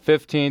 and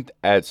 15th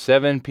at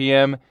 7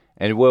 p.m.,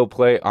 and will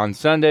play on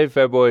Sunday,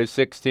 February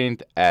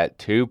 16th at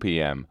 2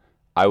 p.m.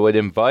 I would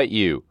invite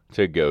you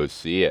to go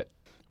see it.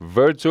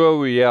 Virtual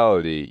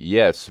reality,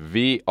 yes,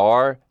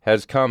 VR,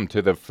 has come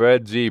to the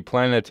Fred Z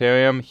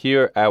Planetarium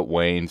here at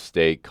Wayne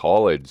State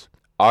College.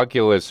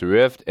 Oculus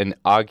Rift and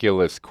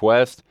Oculus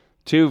Quest,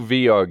 2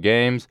 VR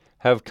games,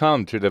 have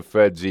come to the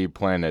Fred Z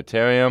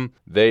Planetarium.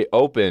 They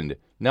opened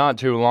not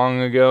too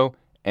long ago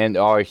and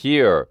are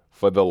here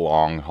for the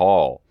long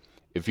haul.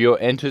 If you're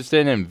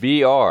interested in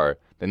VR,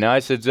 then I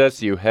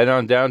suggest you head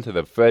on down to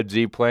the Fred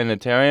Z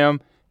Planetarium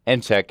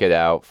and check it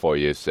out for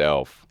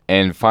yourself.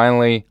 And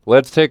finally,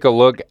 let's take a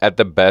look at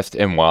the best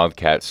in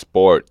Wildcat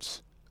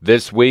sports.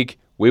 This week,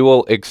 we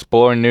will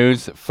explore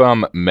news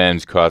from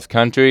men's cross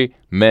country,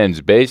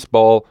 men's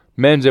baseball,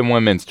 men's and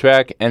women's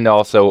track, and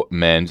also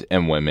men's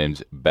and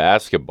women's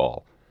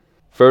basketball.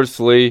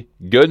 Firstly,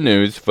 good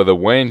news for the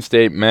Wayne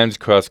State men's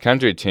cross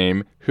country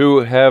team, who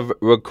have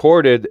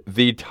recorded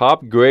the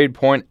top grade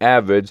point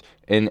average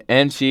in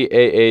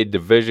NCAA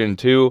Division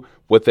II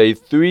with a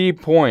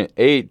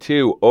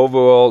 3.82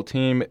 overall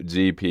team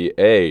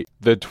GPA.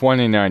 The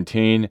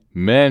 2019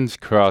 men's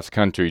cross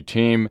country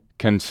team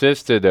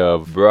consisted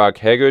of Brock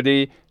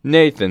Hegarty,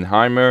 Nathan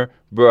Heimer,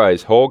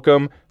 Bryce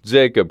Holcomb,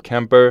 Jacob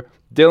Kemper,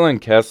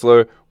 Dylan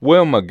Kessler,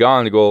 Will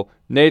McGonigal,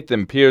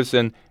 Nathan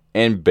Pearson,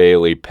 and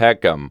Bailey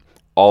Peckham.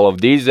 All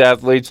of these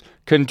athletes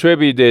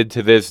contributed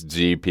to this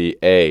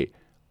GPA.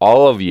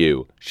 All of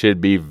you should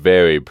be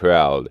very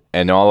proud,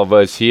 and all of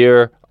us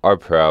here are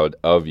proud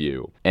of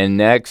you. And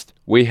next,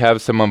 we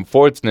have some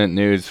unfortunate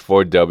news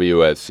for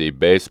WSC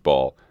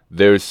baseball.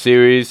 Their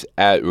series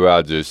at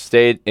Rogers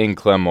State in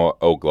Claremore,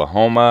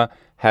 Oklahoma,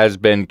 has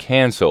been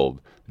canceled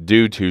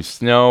due to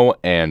snow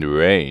and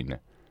rain.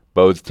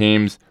 Both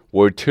teams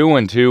were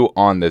 2-2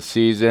 on the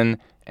season,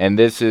 and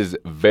this is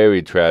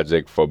very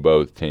tragic for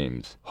both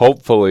teams.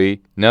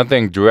 Hopefully,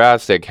 nothing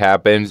drastic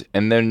happens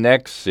in their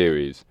next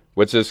series,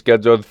 which is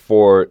scheduled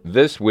for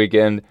this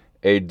weekend,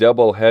 a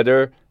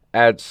doubleheader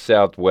at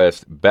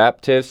Southwest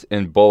Baptist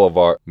in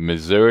Bolivar,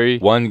 Missouri.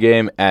 One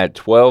game at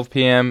 12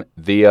 p.m.,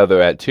 the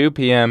other at 2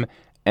 p.m.,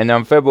 and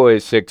on February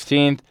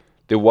 16th,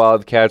 the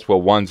Wildcats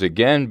will once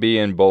again be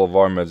in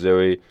Bolivar,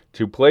 Missouri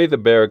to play the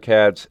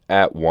Bearcats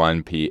at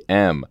 1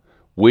 p.m.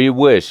 We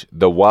wish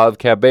the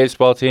Wildcat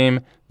baseball team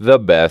the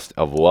best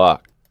of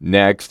luck.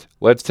 Next,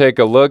 let's take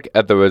a look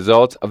at the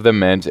results of the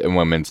men's and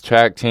women's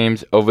track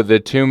teams over the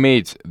 2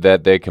 meets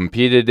that they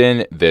competed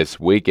in this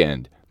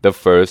weekend. The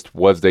first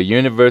was the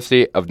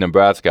University of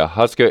Nebraska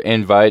Husker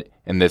Invite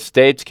in the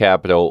state's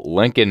capital,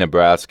 Lincoln,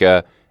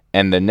 Nebraska,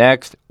 and the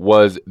next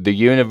was the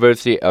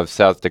University of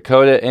South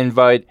Dakota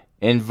Invite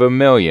in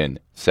Vermillion,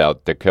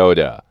 South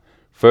Dakota.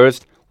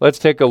 First, let's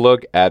take a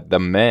look at the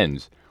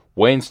men's.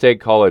 Wayne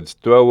State College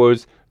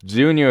throwers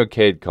junior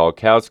Cade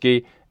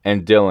Kalkowski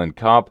and Dylan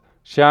Kopp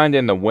shined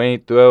in the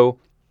Wayne throw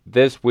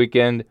this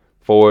weekend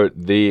for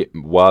the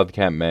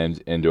Wildcat men's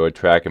indoor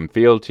track and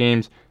field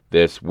teams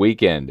this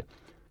weekend.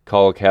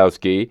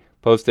 Kalkowski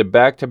posted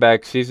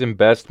back-to-back season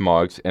best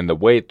marks in the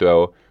weight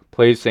throw,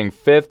 placing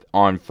 5th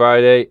on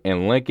Friday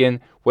in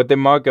Lincoln with a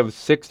mark of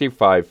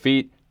 65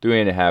 feet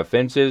 3.5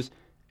 inches,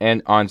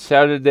 and on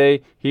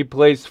Saturday he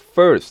placed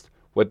 1st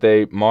with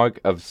a mark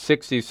of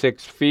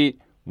 66 feet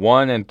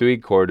 1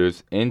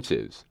 3/4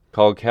 inches.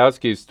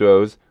 Kalkowski's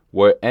throws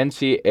were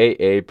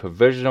NCAA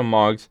provisional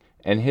marks,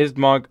 and his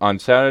mark on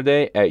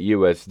Saturday at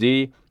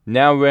USD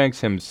now ranks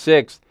him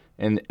 6th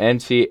in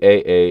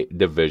NCAA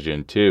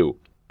Division II.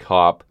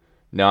 Kopp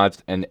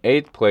notched an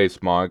 8th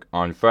place mark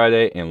on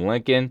Friday in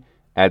Lincoln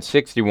at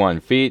 61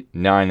 feet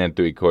 9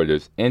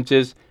 3/4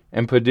 inches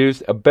and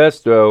produced a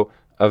best throw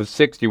of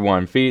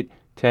 61 feet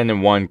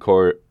 10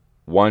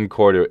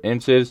 1/4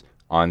 inches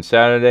on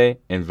Saturday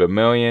in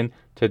Vermillion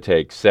to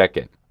take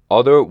 2nd.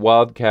 Other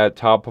Wildcat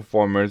top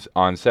performers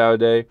on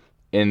Saturday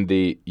in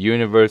the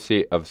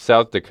University of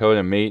South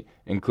Dakota meet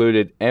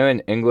included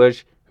Aaron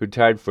English, who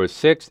tied for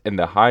 6th in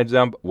the high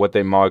jump with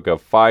a mark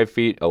of 5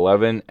 feet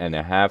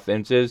 11.5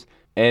 inches,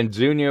 and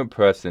junior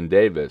Preston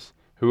Davis,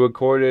 who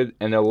recorded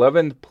an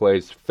 11th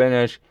place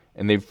finish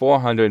in the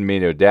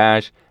 400-meter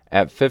dash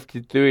at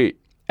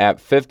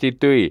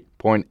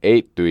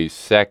 53.83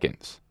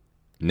 seconds.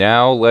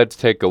 Now let's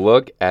take a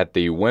look at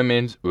the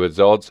women's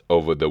results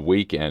over the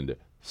weekend.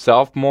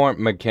 Sophomore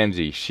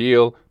Mackenzie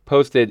Shield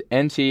posted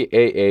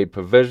NCAA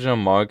provisional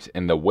marks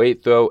in the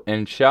weight throw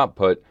and shot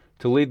put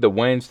to lead the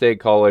Wayne State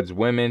College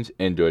women's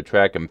indoor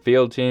track and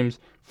field teams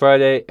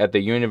Friday at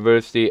the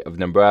University of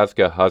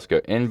Nebraska Husker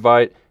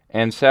Invite,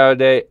 and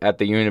Saturday at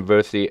the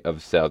University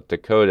of South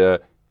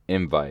Dakota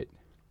Invite.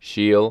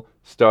 Shield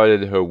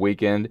started her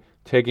weekend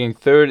taking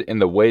third in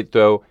the weight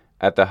throw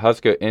at the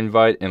Husker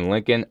Invite in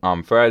Lincoln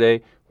on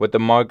Friday with a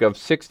mark of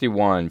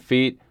 61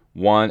 feet,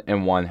 1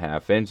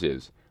 1/2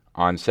 inches.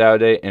 On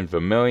Saturday in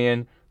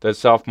Vermillion, the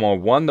sophomore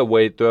won the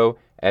weight throw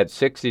at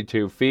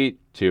 62 feet,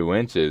 2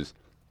 inches,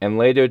 and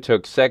later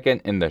took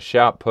second in the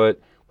shot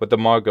put with a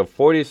mark of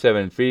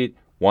 47 feet,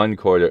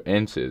 1/4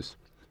 inches.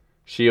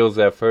 Shield's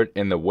effort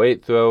in the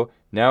weight throw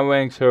now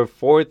ranks her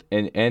fourth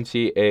in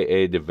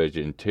NCAA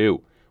Division II,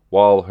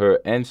 while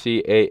her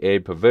NCAA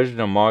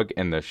provisional mark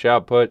in the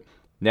shot put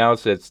now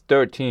sits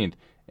 13th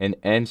in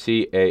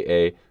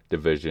NCAA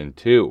Division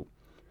II.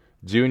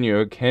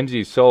 Junior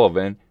Kenzie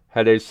Sullivan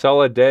had a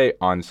solid day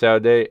on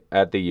Saturday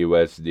at the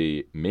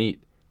USD meet,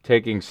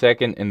 taking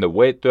second in the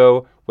weight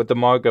throw with a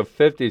mark of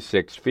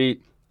 56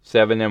 feet,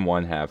 7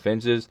 1/2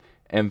 inches,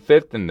 and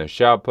fifth in the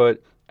shot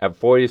put at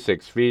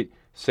 46 feet,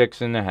 6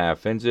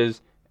 1/2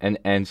 inches, an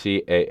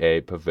NCAA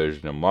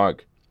provisional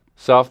mark.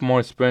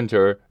 Sophomore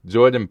sprinter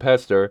Jordan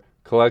Pester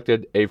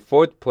collected a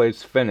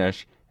fourth-place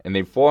finish in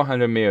the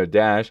 400-meter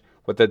dash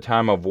with a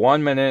time of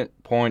 1 minute,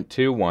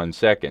 0.21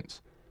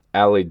 seconds.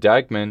 Allie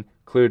Dykeman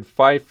cleared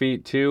 5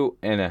 feet 2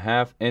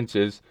 1/2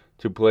 inches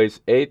to place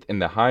 8th in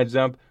the high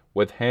jump,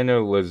 with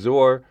Hannah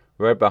Lazur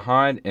right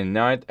behind in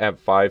 9th at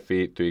 5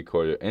 feet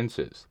 3/4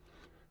 inches.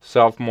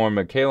 Sophomore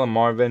Michaela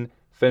Marvin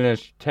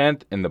finished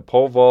 10th in the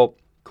pole vault,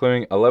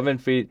 clearing 11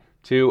 feet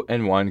 2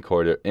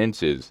 1/4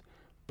 inches.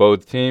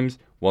 Both teams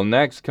will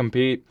next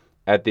compete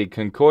at the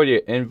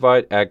Concordia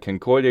Invite at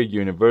Concordia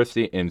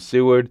University in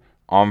Seward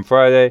on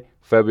Friday,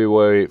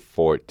 February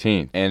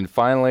 14th. And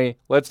finally,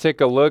 let's take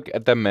a look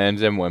at the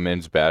men's and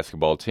women's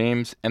basketball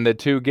teams and the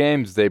two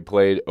games they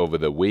played over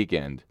the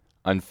weekend.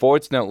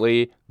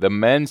 Unfortunately, the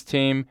men's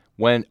team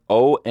went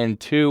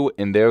 0-2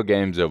 in their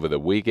games over the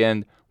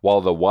weekend, while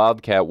the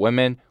Wildcat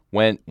women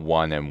went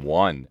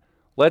 1-1.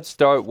 Let's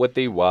start with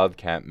the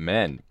Wildcat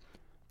men.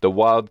 The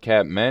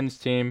Wildcat men's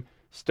team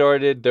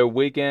started their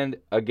weekend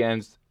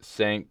against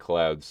St.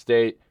 Cloud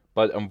State,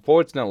 but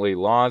unfortunately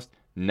lost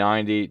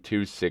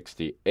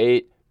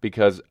 90-68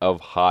 because of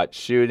hot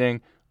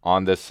shooting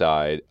on the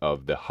side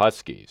of the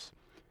Huskies.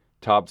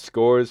 Top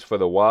scorers for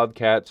the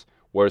Wildcats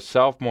were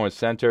sophomore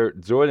center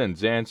Jordan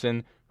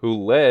Jansen, who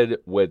led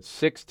with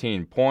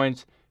 16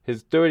 points,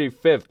 his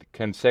 35th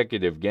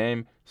consecutive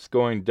game,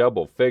 scoring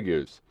double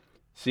figures.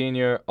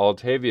 Senior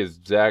Altavius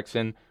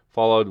Jackson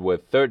followed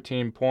with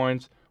 13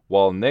 points,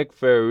 while Nick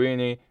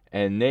Ferrarini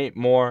and Nate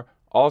Moore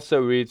also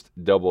reached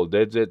double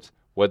digits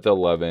with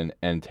 11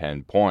 and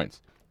 10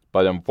 points.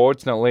 But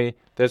unfortunately,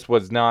 this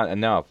was not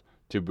enough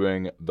to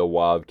bring the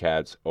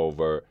Wildcats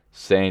over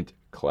St.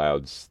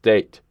 Cloud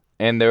State.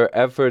 And their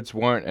efforts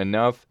weren't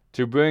enough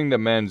to bring the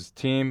men's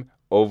team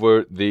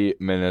over the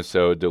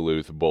Minnesota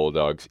Duluth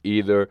Bulldogs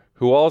either,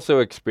 who also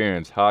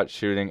experienced hot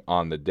shooting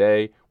on the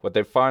day with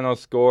a final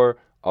score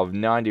of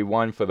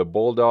 91 for the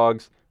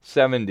Bulldogs,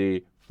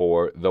 70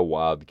 for the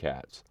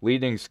Wildcats.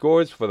 Leading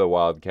scorers for the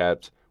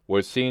Wildcats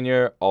were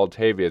senior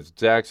Altavius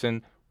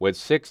Jackson with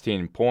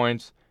 16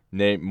 points,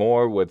 Nate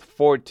Moore with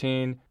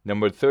 14,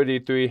 number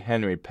 33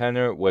 Henry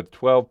Penner with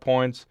 12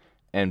 points,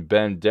 and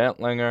Ben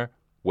Dentlinger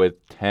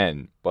with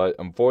 10. But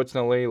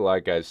unfortunately,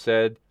 like I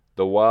said,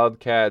 the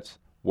Wildcats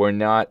were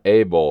not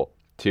able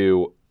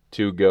to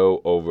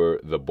go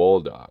over the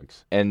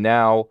Bulldogs. And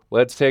now,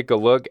 let's take a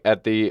look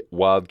at the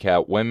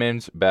Wildcat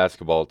women's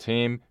basketball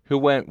team, who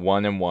went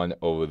 1-1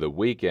 over the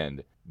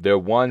weekend. Their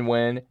one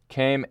win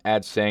came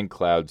at St.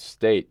 Cloud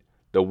State.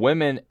 The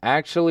women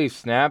actually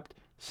snapped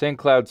St.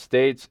 Cloud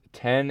State's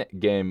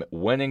 10-game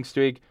winning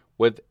streak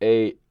with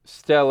a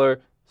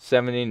stellar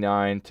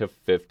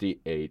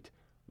 79-58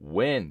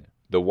 win.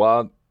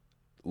 The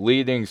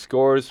leading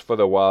scorers for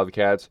the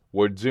Wildcats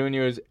were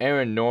juniors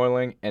Aaron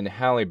Norling and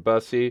Hallie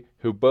Bussey,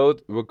 who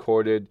both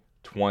recorded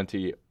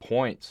 20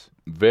 points.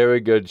 Very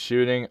good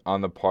shooting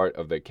on the part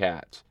of the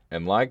Cats.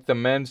 And like the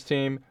men's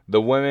team,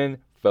 the women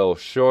fell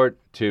short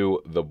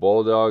to the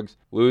Bulldogs,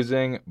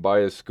 losing by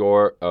a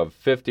score of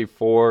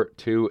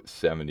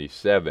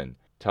 54-77.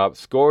 Top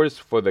scorers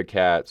for the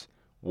Cats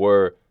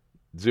were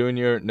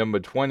junior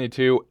number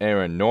 22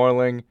 Aaron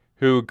Norling,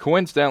 who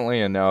coincidentally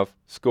enough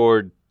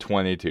scored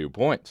 22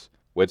 points,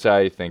 which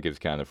I think is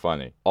kind of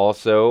funny.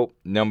 Also,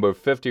 number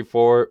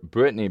 54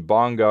 Brittany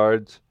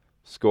Bongards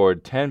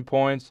scored 10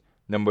 points.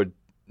 Number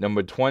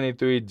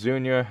 23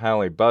 junior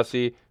Hallie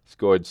Bussey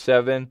scored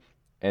 7,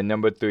 and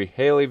number 3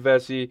 Haley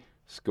Vesey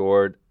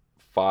scored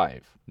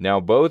 5. Now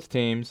both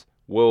teams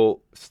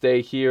will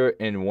stay here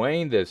in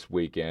Wayne this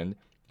weekend,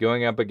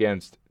 going up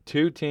against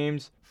two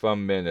teams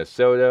from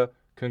Minnesota,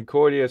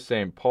 Concordia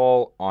St.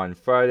 Paul on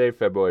Friday,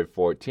 February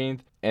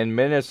 14th, and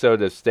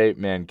Minnesota State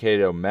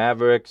Mankato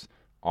Mavericks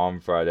on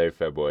Friday,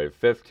 February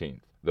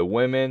 15th. The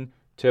women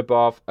tip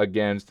off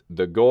against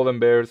the Golden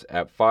Bears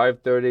at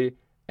 5:30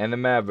 and the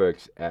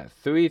Mavericks at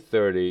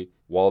 3:30,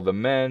 while the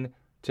men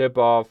tip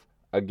off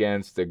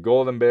against the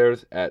Golden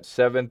Bears at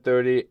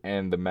 7:30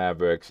 and the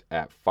Mavericks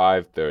at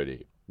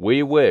 5:30.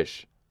 We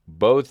wish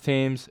both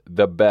teams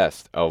the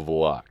best of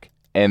luck.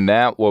 And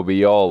that will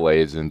be all,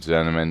 ladies and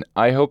gentlemen.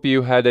 I hope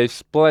you had a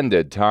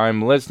splendid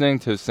time listening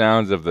to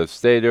Sounds of the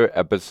Stater,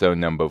 episode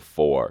number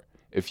 4.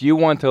 If you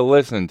want to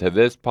listen to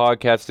this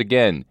podcast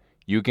again,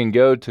 you can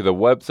go to the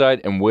website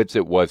in which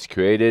it was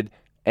created,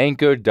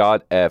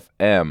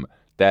 anchor.fm.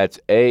 That's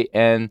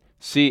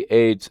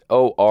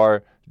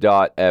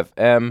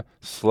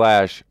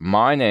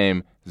anchor.fm/my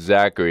name,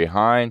 Zachary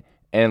Hine,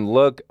 and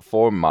look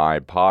for my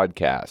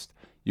podcast.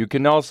 You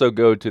can also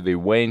go to the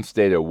Wayne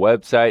Stater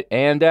website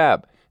and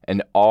app,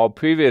 and all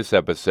previous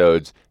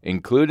episodes,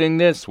 including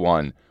this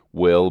one,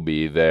 will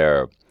be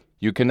there.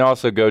 You can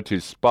also go to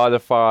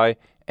Spotify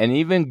and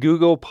even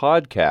Google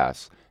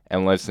Podcasts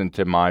and listen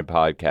to my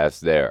podcast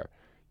there.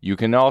 You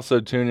can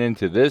also tune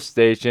into this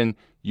station,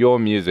 Your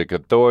Music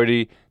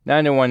Authority,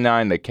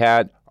 91.9 The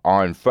Cat,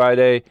 on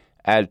Friday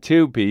at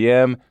 2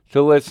 p.m.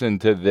 to listen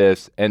to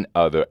this and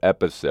other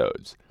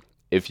episodes.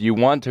 If you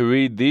want to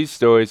read these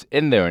stories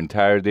in their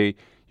entirety,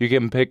 you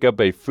can pick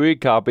up a free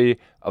copy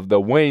of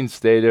the Wayne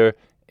Stater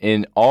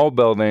in all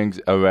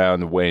buildings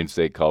around Wayne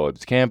State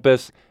College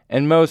campus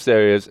and most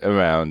areas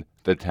around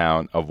the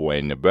town of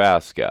Wayne,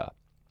 Nebraska.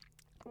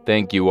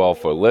 Thank you all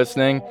for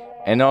listening,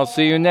 and I'll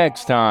see you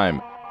next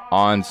time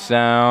on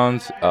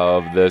Sounds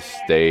of the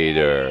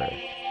Stater.